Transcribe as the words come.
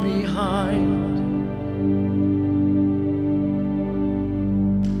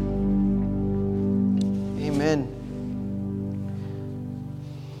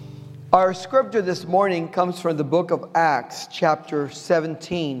Our scripture this morning comes from the book of Acts, chapter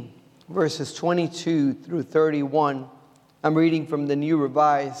 17, verses 22 through 31. I'm reading from the New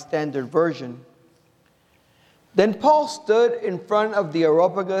Revised Standard Version. Then Paul stood in front of the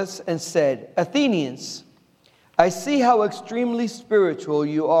Areopagus and said, "Athenians, I see how extremely spiritual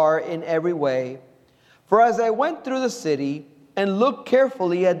you are in every way. For as I went through the city and looked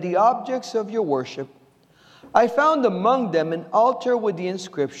carefully at the objects of your worship, I found among them an altar with the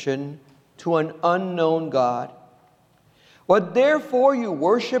inscription, 'To an unknown God.' What therefore you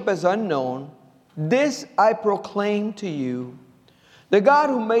worship as unknown, this I proclaim to you. The God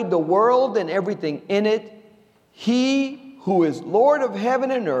who made the world and everything in it, He who is Lord of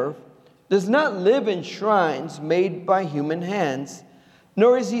heaven and earth, does not live in shrines made by human hands,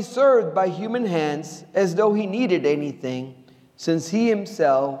 nor is He served by human hands as though He needed anything, since He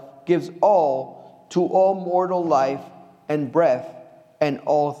Himself gives all to all mortal life and breath and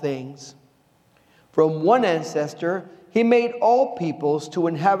all things. From one ancestor He made all peoples to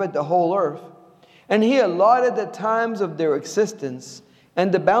inhabit the whole earth, and He allotted the times of their existence and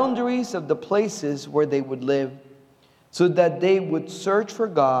the boundaries of the places where they would live, so that they would search for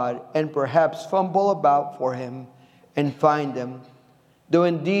God and perhaps fumble about for Him and find Him, though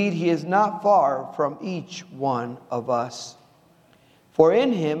indeed He is not far from each one of us. For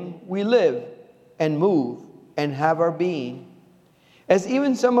in Him we live and move and have our being. As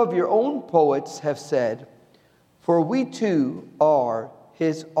even some of your own poets have said, for we too are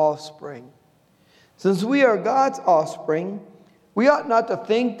His offspring. Since we are God's offspring, we ought not to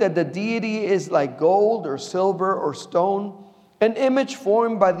think that the deity is like gold or silver or stone, an image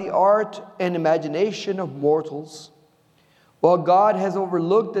formed by the art and imagination of mortals. While God has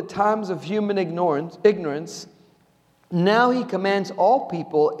overlooked the times of human ignorance, now He commands all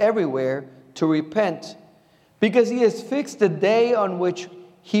people everywhere to repent, because He has fixed the day on which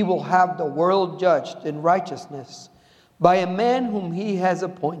He will have the world judged in righteousness by a man whom He has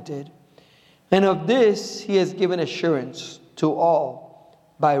appointed. And of this He has given assurance to all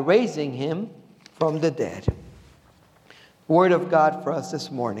by raising Him from the dead." Word of God for us this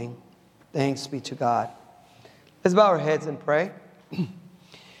morning. Thanks be to God. Let's bow our heads and pray.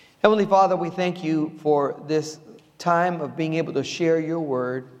 Heavenly Father, we thank You for this time of being able to share Your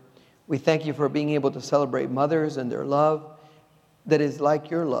word. We thank You for being able to celebrate mothers and their love that is like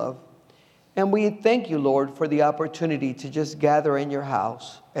Your love. And we thank You, Lord, for the opportunity to just gather in Your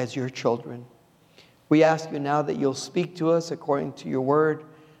house as Your children. We ask You now that You'll speak to us according to Your word,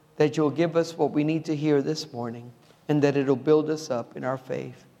 that You'll give us what we need to hear this morning, and that it'll build us up in our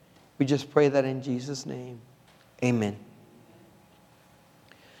faith. We just pray that in Jesus' name. Amen.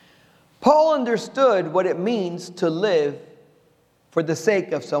 Paul understood what it means to live for the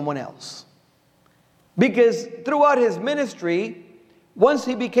sake of someone else. Because throughout his ministry, once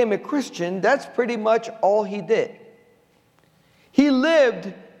he became a Christian, that's pretty much all he did. He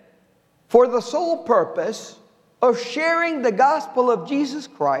lived for the sole purpose of sharing the gospel of Jesus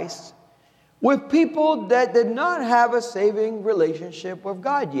Christ with people that did not have a saving relationship with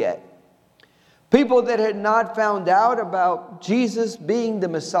God yet. People that had not found out about Jesus being the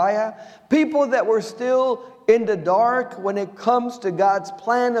Messiah. People that were still in the dark when it comes to God's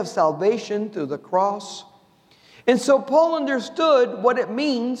plan of salvation through the cross. And so Paul understood what it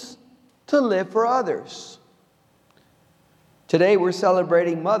means to live for others. Today we're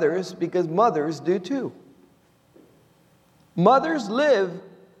celebrating mothers because mothers do too. Mothers live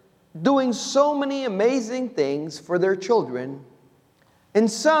doing so many amazing things for their children,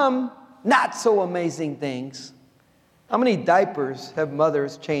 and some not so amazing things. How many diapers have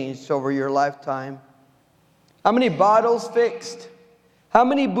mothers changed over your lifetime? How many bottles fixed? How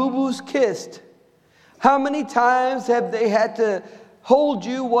many boo-boos kissed? How many times have they had to hold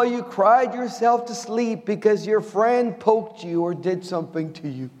you while you cried yourself to sleep because your friend poked you or did something to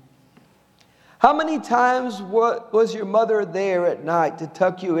you? How many times was your mother there at night to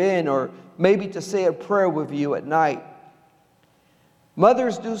tuck you in or maybe to say a prayer with you at night?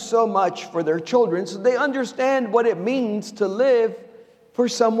 Mothers do so much for their children, so they understand what it means to live for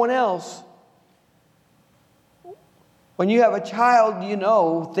someone else. When you have a child, you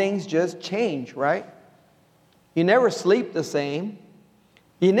know things just change, right? You never sleep the same.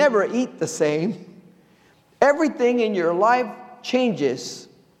 You never eat the same. Everything in your life changes.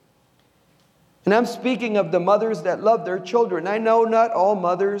 And I'm speaking of the mothers that love their children. I know not all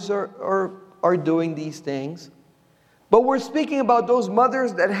mothers are doing these things. But we're speaking about those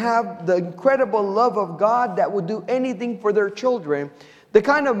mothers that have the incredible love of God that would do anything for their children. The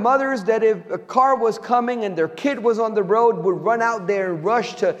kind of mothers that if a car was coming and their kid was on the road would run out there and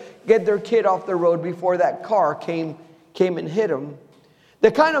rush to get their kid off the road before that car came and hit them.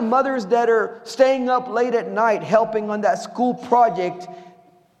 The kind of mothers that are staying up late at night helping on that school project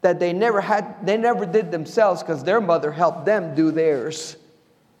that they never did themselves because their mother helped them do theirs.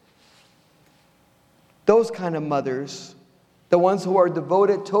 Those kind of mothers, the ones who are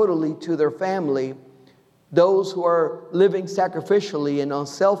devoted totally to their family, those who are living sacrificially and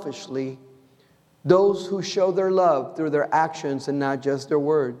unselfishly, those who show their love through their actions and not just their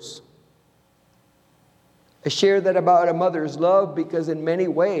words. I share that about a mother's love because in many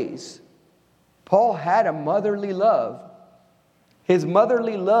ways, Paul had a motherly love. His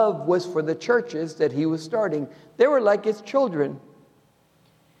motherly love was for the churches that he was starting. They were like his children.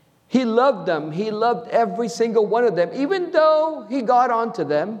 He loved them. He loved every single one of them, even though he got onto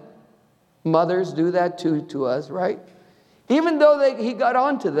them. Mothers do that too to us, right? Even though he got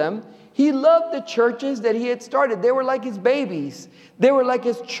onto them, he loved the churches that he had started. They were like his babies. They were like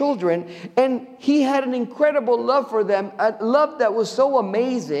his children. And he had an incredible love for them, a love that was so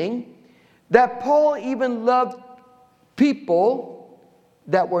amazing that Paul even loved people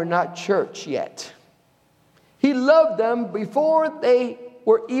that were not church yet. He loved them before they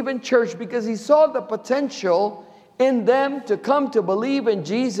were even church because he saw the potential in them to come to believe in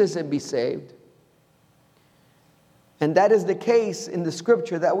Jesus and be saved. And that is the case in the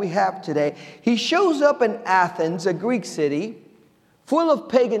scripture that we have today. He shows up in Athens, a Greek city, full of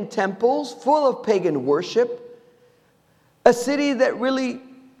pagan temples, full of pagan worship, a city that really,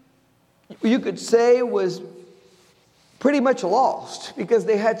 you could say, was pretty much lost because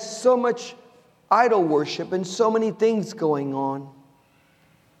they had so much idol worship and so many things going on.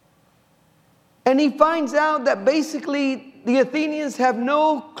 And he finds out that basically the Athenians have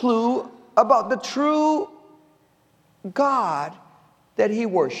no clue about the true God that he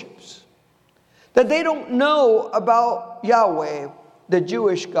worships. That they don't know about Yahweh, the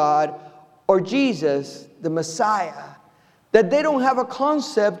Jewish God, or Jesus, the Messiah. That they don't have a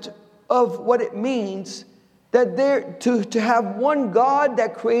concept of what it means that they're to have one God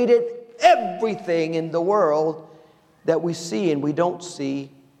that created everything in the world that we see and we don't see.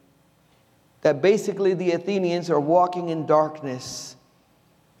 That basically the Athenians are walking in darkness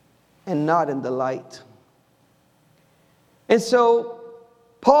and not in the light. And so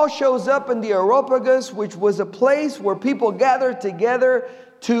Paul shows up in the Areopagus, which was a place where people gathered together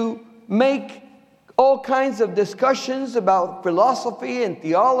to make all kinds of discussions about philosophy and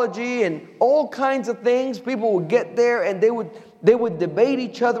theology and all kinds of things. People would get there and they would debate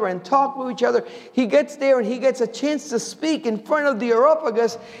each other and talk with each other. He gets there and he gets a chance to speak in front of the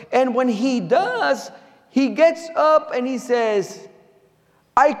Areopagus. And when he does, he gets up and he says,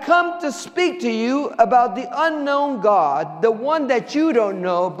 I come to speak to you about the unknown God, the one that you don't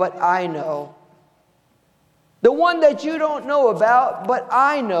know, but I know. The one that you don't know about, but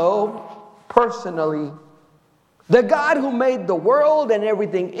I know personally. The God who made the world and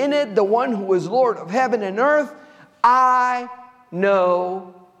everything in it, the one who is Lord of heaven and earth, I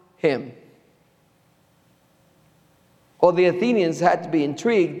know him. Well, the Athenians had to be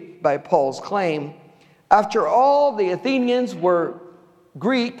intrigued by Paul's claim. After all, the Athenians were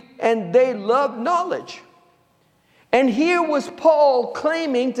Greek and they loved knowledge. And here was Paul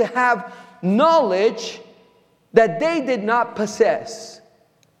claiming to have knowledge that they did not possess.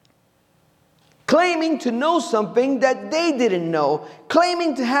 Claiming to know something that they didn't know.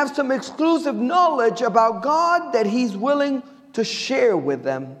 Claiming to have some exclusive knowledge about God that he's willing to share with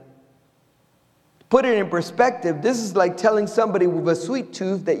them. Put it in perspective, this is like telling somebody with a sweet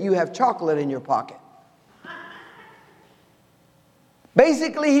tooth that you have chocolate in your pocket.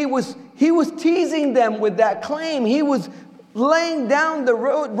 Basically, he was teasing them with that claim. He was laying down the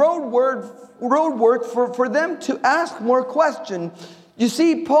roadwork for them to ask more questions. You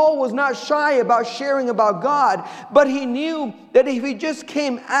see, Paul was not shy about sharing about God, but he knew that if he just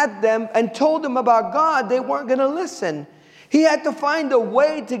came at them and told them about God, they weren't going to listen. He had to find a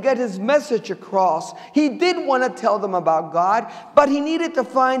way to get his message across. He did want to tell them about God, but he needed to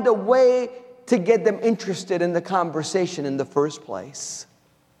find a way to get them interested in the conversation in the first place.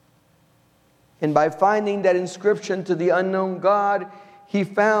 And by finding that inscription to the unknown God, he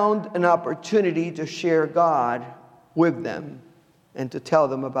found an opportunity to share God with them and to tell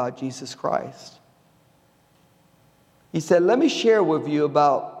them about Jesus Christ. He said, let me share with you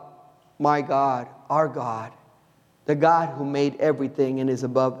about my God, our God, the God who made everything and is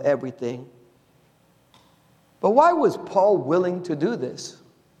above everything. But why was Paul willing to do this?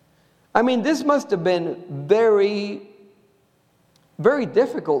 I mean, this must have been very, very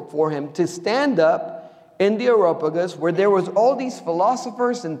difficult for him to stand up in the Areopagus where there was all these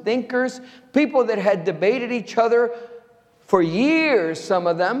philosophers and thinkers, people that had debated each other for years, some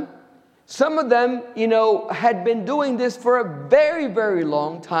of them, Some of them, had been doing this for a very, very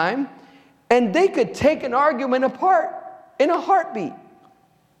long time, and they could take an argument apart in a heartbeat.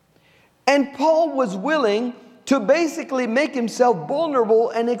 And Paul was willing to basically make himself vulnerable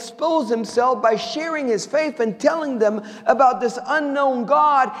and expose himself by sharing his faith and telling them about this unknown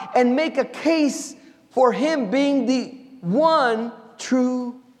God and make a case for him being the one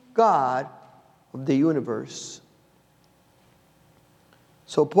true God of the universe.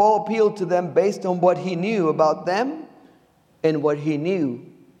 So Paul appealed to them based on what he knew about them and what he knew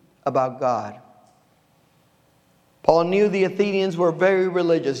about God. Paul knew the Athenians were very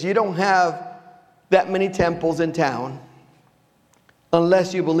religious. You don't have that many temples in town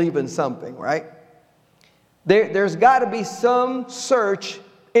unless you believe in something, right? There's got to be some search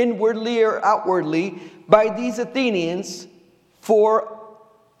inwardly or outwardly by these Athenians for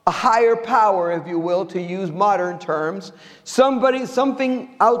a higher power, if you will, to use modern terms,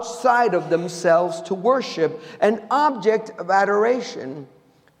 something outside of themselves to worship, an object of adoration.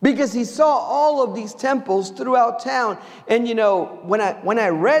 Because he saw all of these temples throughout town. And, when I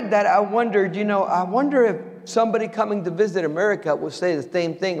read that, I wondered, I wonder if somebody coming to visit America would say the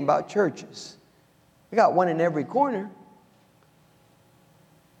same thing about churches. We got one in every corner.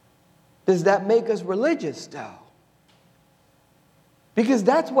 Does that make us religious, though? Because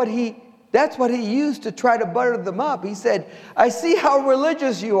that's what he used to try to butter them up. He said, I see how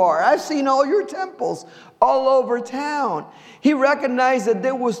religious you are. I've seen all your temples all over town. He recognized that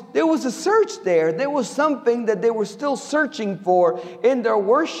there was a search there. There was something that they were still searching for in their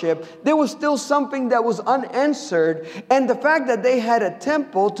worship. There was still something that was unanswered. And the fact that they had a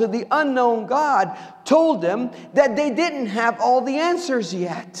temple to the unknown God told them that they didn't have all the answers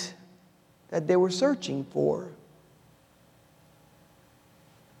yet that they were searching for.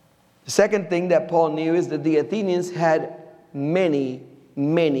 The second thing that Paul knew is that the Athenians had many,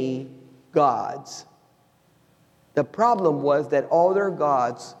 many gods. The problem was that all their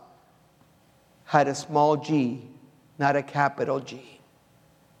gods had a small g, not a capital G.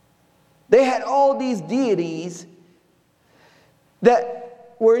 They had all these deities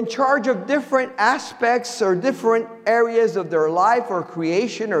that were in charge of different aspects or different areas of their life or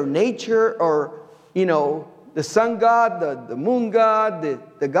creation or nature or, the sun god, the moon god,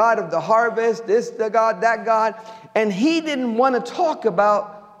 the god of the harvest, the god, that god. And he didn't want to talk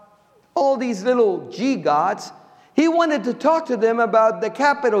about all these little G gods. He wanted to talk to them about the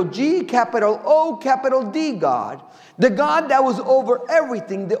capital G, capital O, capital D God. The God that was over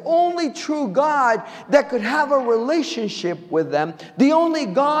everything. The only true God that could have a relationship with them. The only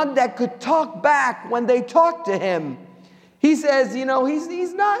God that could talk back when they talked to him. He says, he's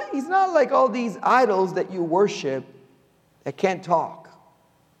not like all these idols that you worship that can't talk,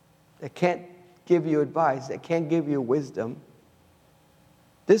 that can't give you advice, that can't give you wisdom.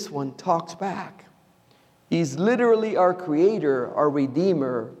 This one talks back. He's literally our creator, our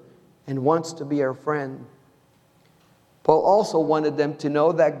redeemer, and wants to be our friend. Paul also wanted them to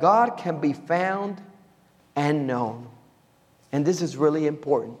know that God can be found and known. And this is really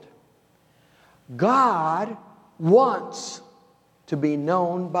important. God wants to be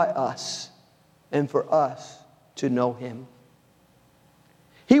known by us and for us to know him.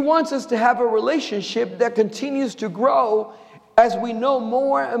 He wants us to have a relationship that continues to grow as we know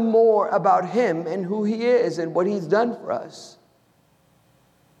more and more about him and who he is and what he's done for us.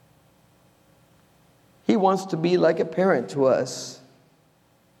 He wants to be like a parent to us.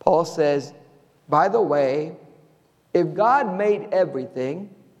 Paul says, by the way, if God made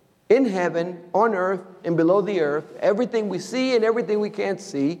everything in heaven, on earth, and below the earth, everything we see and everything we can't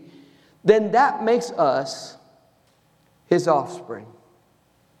see, then that makes us his offspring,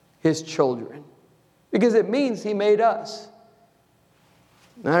 his children. Because it means he made us.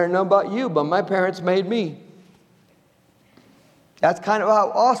 I don't know about you, but my parents made me. That's kind of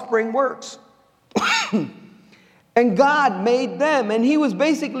how offspring works. And God made them. And he was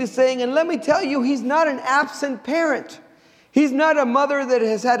basically saying, and let me tell you, he's not an absent parent. He's not a mother that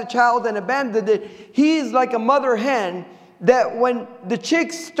has had a child and abandoned it. He's like a mother hen that when the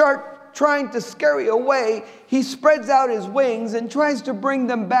chicks start trying to scurry away, he spreads out his wings and tries to bring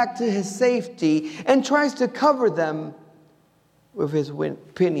them back to his safety and tries to cover them with his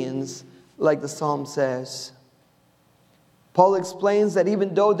pinions, like the psalm says. Paul explains that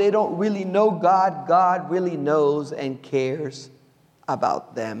even though they don't really know God, God really knows and cares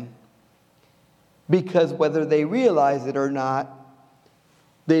about them. Because whether they realize it or not,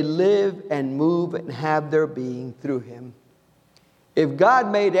 they live and move and have their being through him. If God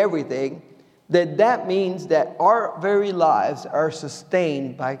made everything, then that means that our very lives are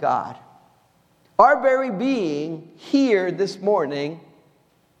sustained by God. Our very being here this morning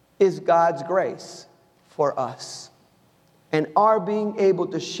is God's grace for us. And our being able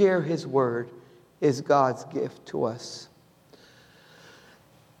to share his word is God's gift to us.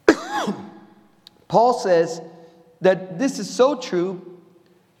 Paul says that this is so true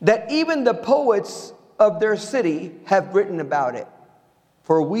that even the poets of their city have written about it.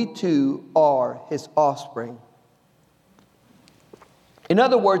 For we too are his offspring. In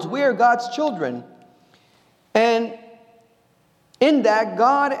other words, we are God's children. And in that,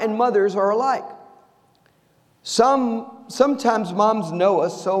 God and mothers are alike. Sometimes moms know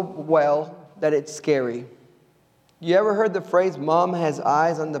us so well that it's scary. You ever heard the phrase, mom has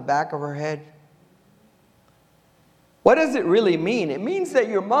eyes on the back of her head? What does it really mean? It means that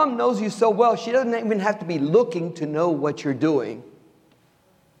your mom knows you so well, she doesn't even have to be looking to know what you're doing.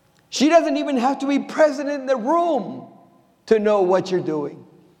 She doesn't even have to be present in the room to know what you're doing.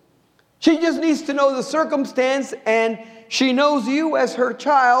 She just needs to know the circumstance, and she knows you as her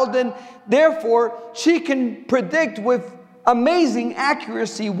child, and therefore she can predict with amazing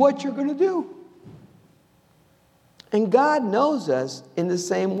accuracy what you're going to do. And God knows us in the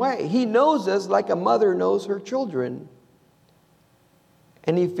same way. He knows us like a mother knows her children.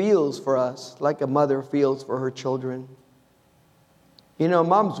 And he feels for us like a mother feels for her children. You know,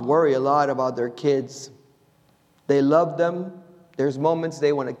 moms worry a lot about their kids. They love them. There's moments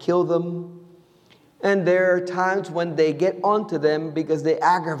they want to kill them. And there are times when they get onto them because they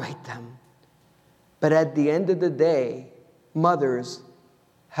aggravate them. But at the end of the day, mothers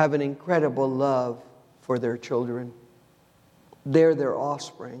have an incredible love for their children. They're their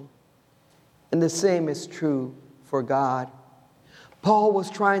offspring. And the same is true for God. Paul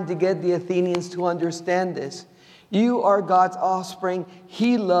was trying to get the Athenians to understand this. You are God's offspring.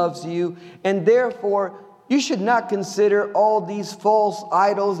 He loves you. And therefore, you should not consider all these false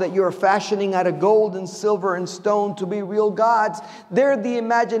idols that you're fashioning out of gold and silver and stone to be real gods. They're the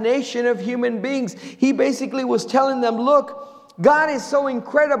imagination of human beings. He basically was telling them, look, God is so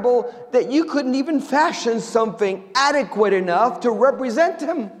incredible that you couldn't even fashion something adequate enough to represent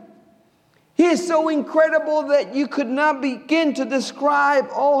him. He is so incredible that you could not begin to describe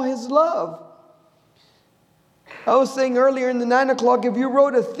all his love. I was saying earlier in the 9 o'clock, if you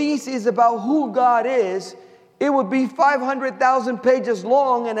wrote a thesis about who God is, it would be 500,000 pages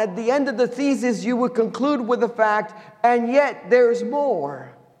long, and at the end of the thesis, you would conclude with the fact, and yet there's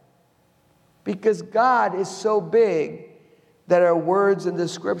more. Because God is so big that our words and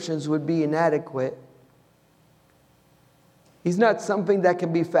descriptions would be inadequate. He's not something that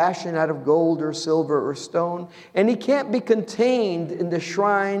can be fashioned out of gold or silver or stone, and he can't be contained in the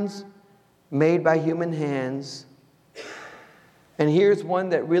shrines made by human hands. And here's one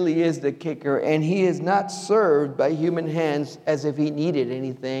that really is the kicker, and he is not served by human hands as if he needed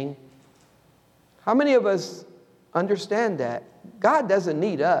anything. How many of us understand that? God doesn't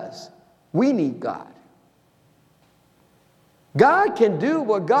need us. We need God. God can do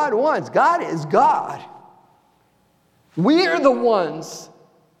what God wants. God is God. We are the ones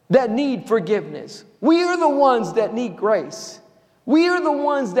that need forgiveness. We are the ones that need grace. We are the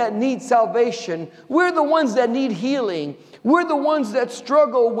ones that need salvation. We're the ones that need healing. We're the ones that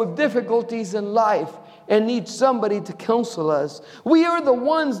struggle with difficulties in life and need somebody to counsel us. We are the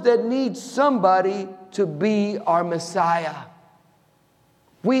ones that need somebody to be our Messiah.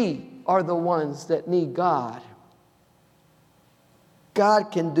 We are the ones that need God.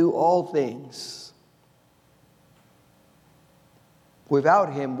 God can do all things.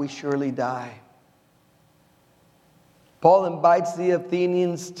 Without him, we surely die. Paul invites the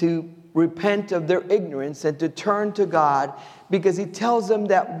Athenians to repent of their ignorance and to turn to God, because he tells them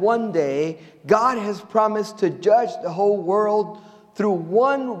that one day God has promised to judge the whole world through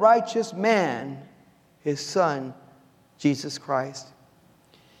one righteous man, his Son, Jesus Christ.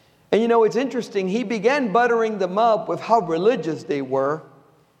 And you know, it's interesting. He began buttering them up with how religious they were.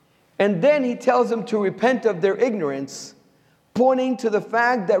 And then he tells them to repent of their ignorance, pointing to the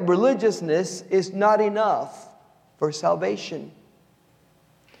fact that religiousness is not enough for salvation.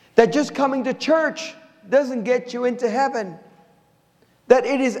 That just coming to church doesn't get you into heaven. That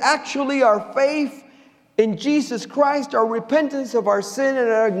it is actually our faith in Jesus Christ, our repentance of our sin, and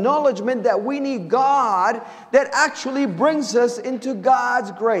our acknowledgement that we need God that actually brings us into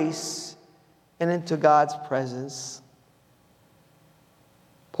God's grace and into God's presence.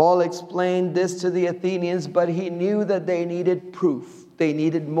 Paul explained this to the Athenians, but he knew that they needed proof. They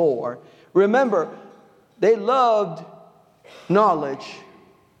needed more. Remember, they loved knowledge,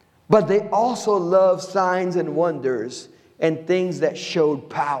 but they also loved signs and wonders and things that showed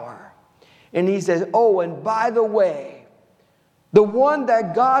power. And he says, oh, and by the way, the one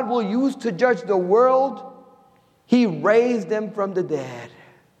that God will use to judge the world, he raised them from the dead.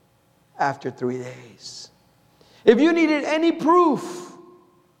 after 3 days. If you needed any proof,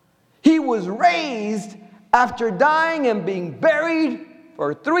 he was raised after dying and being buried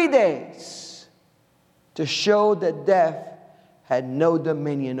for 3 days to show that death had no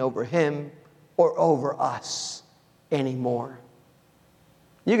dominion over him or over us anymore.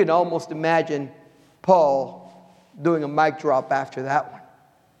 You can almost imagine Paul doing a mic drop after that one.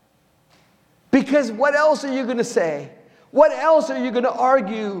 Because what else are you going to say? What else are you going to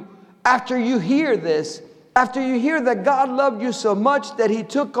argue after you hear this? After you hear that God loved you so much that he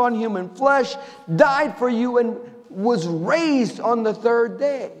took on human flesh, died for you, and was raised on the third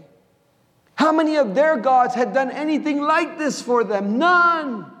day. How many of their gods had done anything like this for them?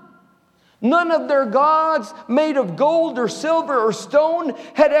 None. None of their gods made of gold or silver or stone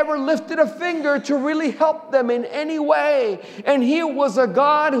had ever lifted a finger to really help them in any way. And here was a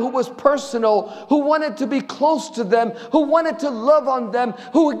God who was personal, who wanted to be close to them, who wanted to love on them,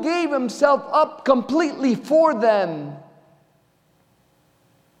 who gave himself up completely for them.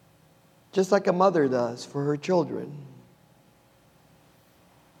 Just like a mother does for her children.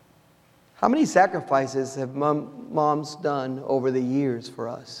 How many sacrifices have moms done over the years for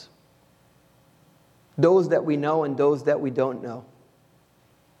us? Those that we know and those that we don't know.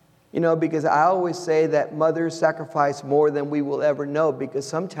 You know, because I always say that mothers sacrifice more than we will ever know, because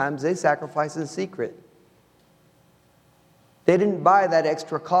sometimes they sacrifice in secret. They didn't buy that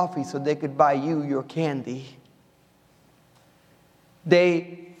extra coffee so they could buy you your candy.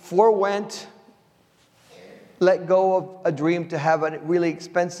 They forewent, let go of a dream to have a really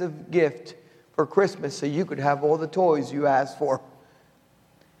expensive gift for Christmas so you could have all the toys you asked for.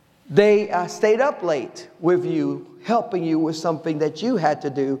 They stayed up late with you, helping you with something that you had to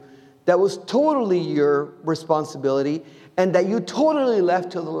do that was totally your responsibility and that you totally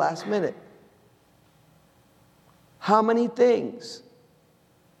left till the last minute. How many things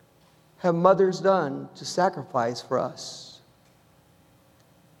have mothers done to sacrifice for us?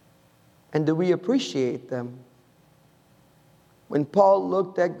 And do we appreciate them? When Paul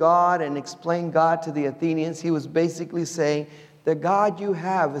looked at God and explained God to the Athenians, he was basically saying, the God you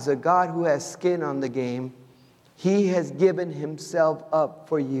have is a God who has skin on the game. He has given himself up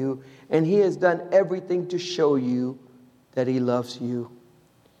for you, and he has done everything to show you that he loves you.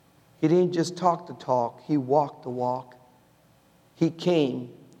 He didn't just talk the talk, he walked the walk. He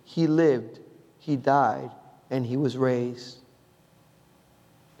came, he lived, he died, and he was raised.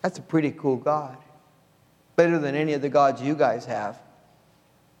 That's a pretty cool God. Better than any of the gods you guys have.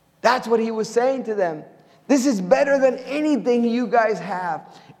 That's what he was saying to them. This is better than anything you guys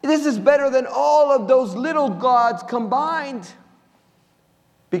have. This is better than all of those little gods combined.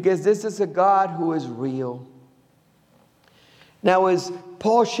 Because this is a God who is real. Now, as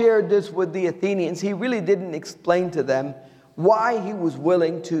Paul shared this with the Athenians, he really didn't explain to them why he was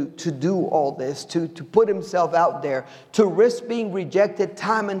willing to do all this, to put himself out there, to risk being rejected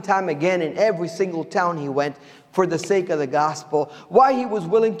time and time again in every single town he went for the sake of the gospel, why he was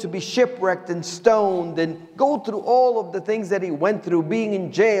willing to be shipwrecked and stoned and go through all of the things that he went through, being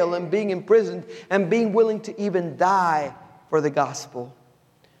in jail and being imprisoned and being willing to even die for the gospel.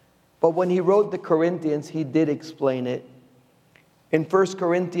 But when he wrote the Corinthians, he did explain it. In 1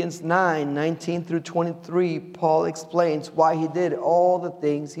 Corinthians 9, 19 through 23, Paul explains why he did all the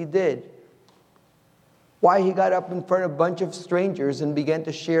things he did. Why he got up in front of a bunch of strangers and began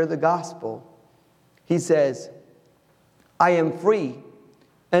to share the gospel. He says, I am free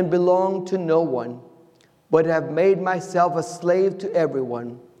and belong to no one, but have made myself a slave to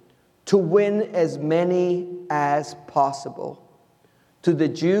everyone to win as many as possible. To the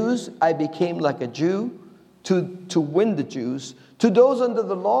Jews, I became like a Jew to win the Jews. To those under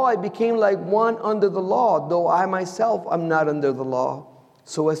the law, I became like one under the law, though I myself am not under the law,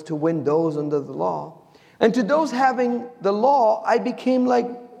 so as to win those under the law. And to those having the law, I became like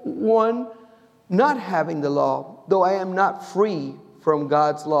one not having the law, though I am not free from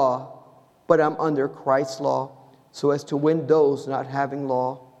God's law, but I'm under Christ's law, so as to win those not having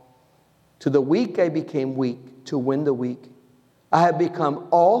law. To the weak I became weak, to win the weak. I have become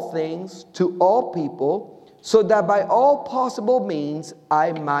all things to all people, so that by all possible means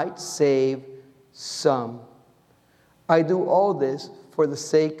I might save some. I do all this for the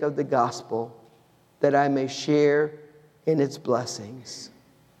sake of the gospel, that I may share in its blessings.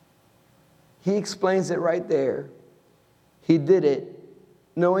 He explains it right there. He did it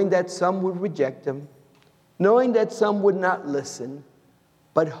knowing that some would reject him, knowing that some would not listen,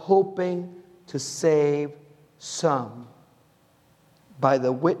 but hoping to save some by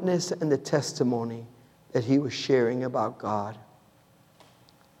the witness and the testimony that he was sharing about God.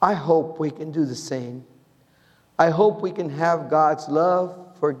 I hope we can do the same. I hope we can have God's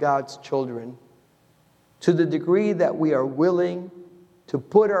love for God's children to the degree that we are willing to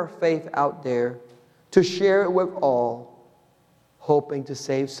put our faith out there, to share it with all, hoping to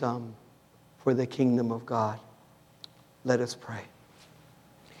save some for the kingdom of God. Let us pray.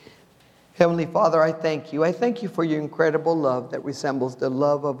 Heavenly Father, I thank you. I thank you for your incredible love that resembles the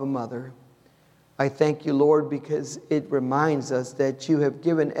love of a mother. I thank you, Lord, because it reminds us that you have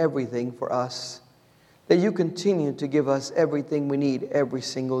given everything for us, that you continue to give us everything we need every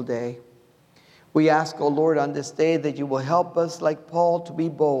single day. We ask, O Lord, on this day that you will help us, like Paul, to be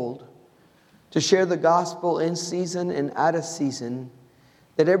bold, to share the gospel in season and out of season,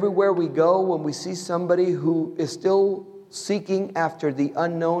 that everywhere we go, when we see somebody who is still seeking after the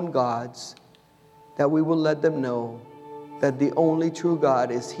unknown gods, that we will let them know that the only true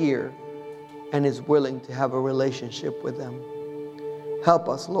God is here and is willing to have a relationship with them. Help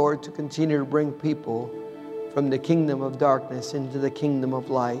us, Lord, to continue to bring people from the kingdom of darkness into the kingdom of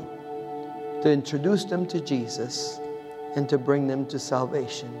light, to introduce them to Jesus and to bring them to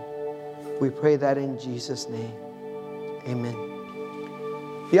salvation. We pray that in Jesus' name.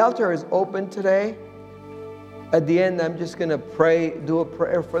 Amen. The altar is open today. At the end, I'm just going to do a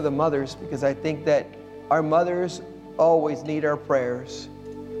prayer for the mothers, because I think that our mothers always need our prayers.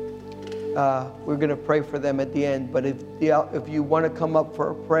 We're going to pray for them at the end, but if you want to come up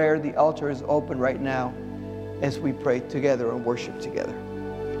for a prayer, the altar is open right now as we pray together and worship together.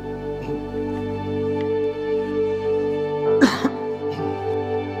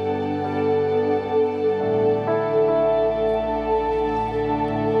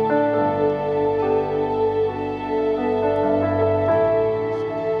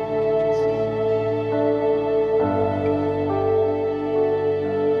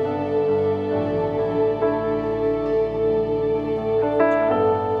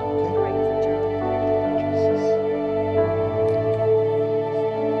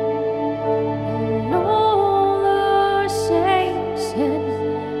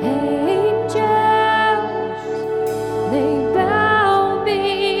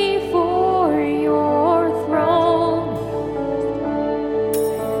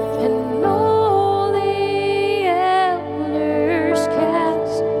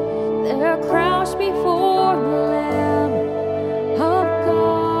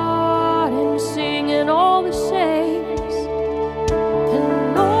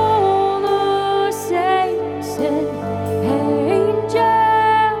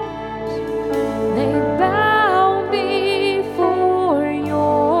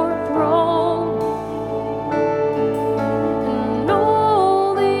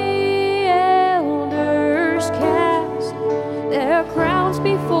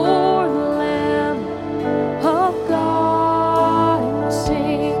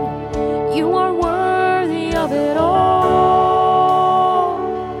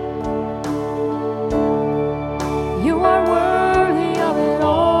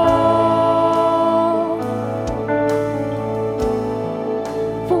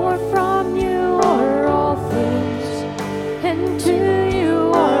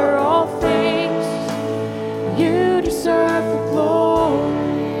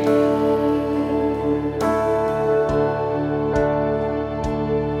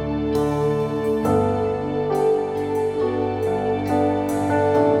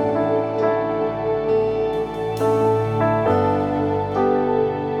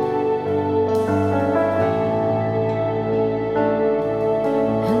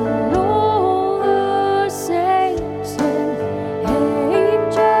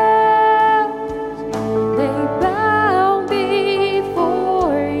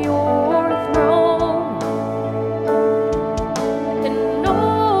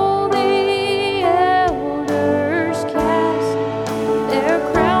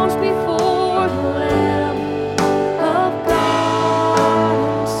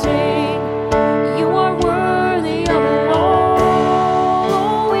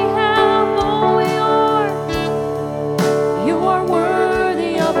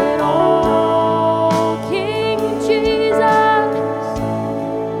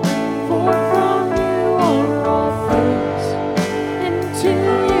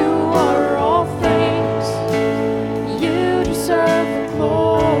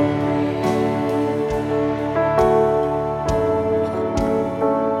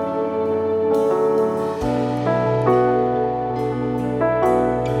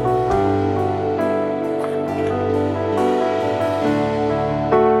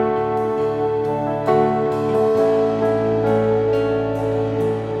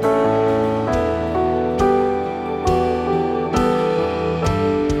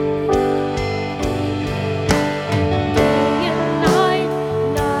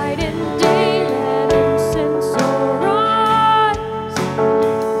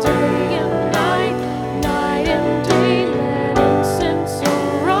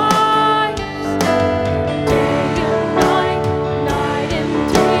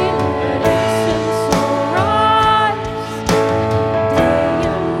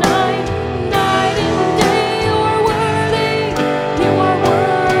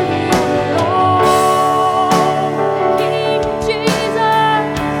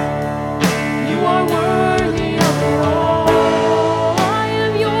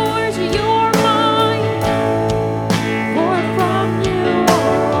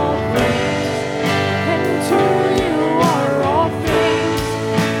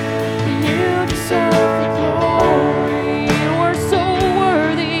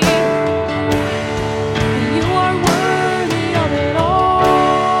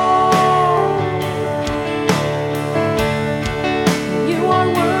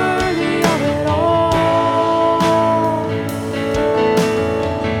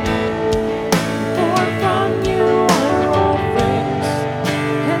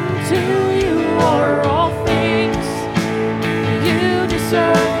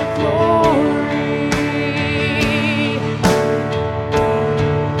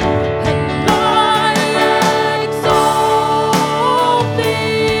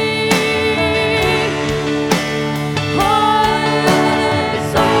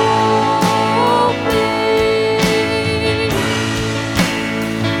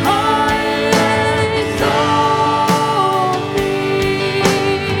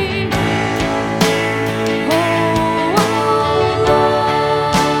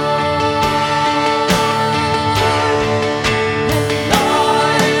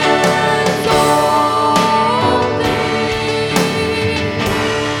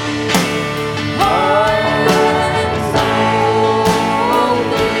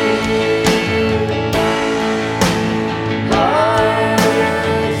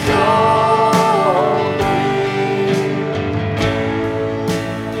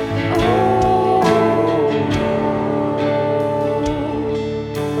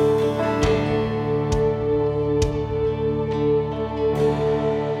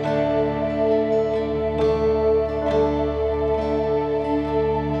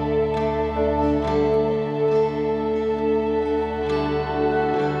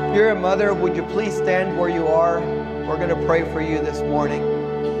 If you're a mother, would you please stand where you are? We're going to pray for you this morning.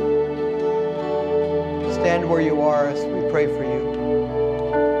 Stand where you are as we pray for you.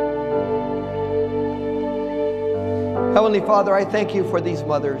 Heavenly Father, I thank you for these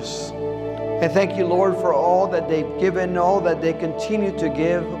mothers. I thank you, Lord, for all that they've given, all that they continue to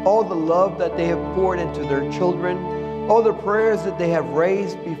give, all the love that they have poured into their children, all the prayers that they have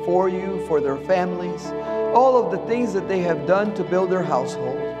raised before you for their families, all of the things that they have done to build their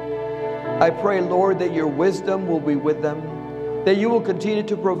household. I pray, Lord, that your wisdom will be with them, that you will continue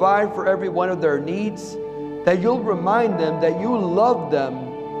to provide for every one of their needs, that you'll remind them that you love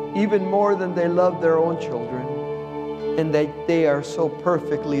them even more than they love their own children, and that they are so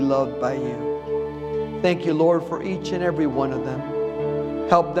perfectly loved by you. Thank you, Lord, for each and every one of them.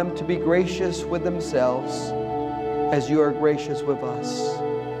 Help them to be gracious with themselves as you are gracious with us.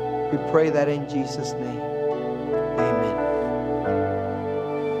 We pray that in Jesus' name. Amen.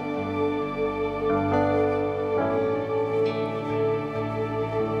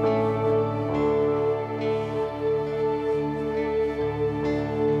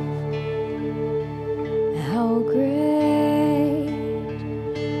 How great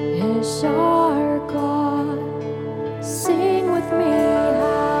is our God? Sing with me,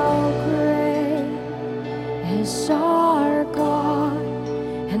 how great is our God,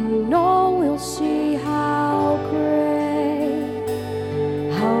 and all will see how great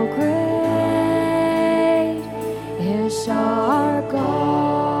is our God.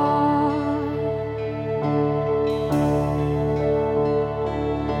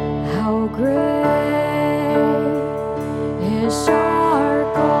 How great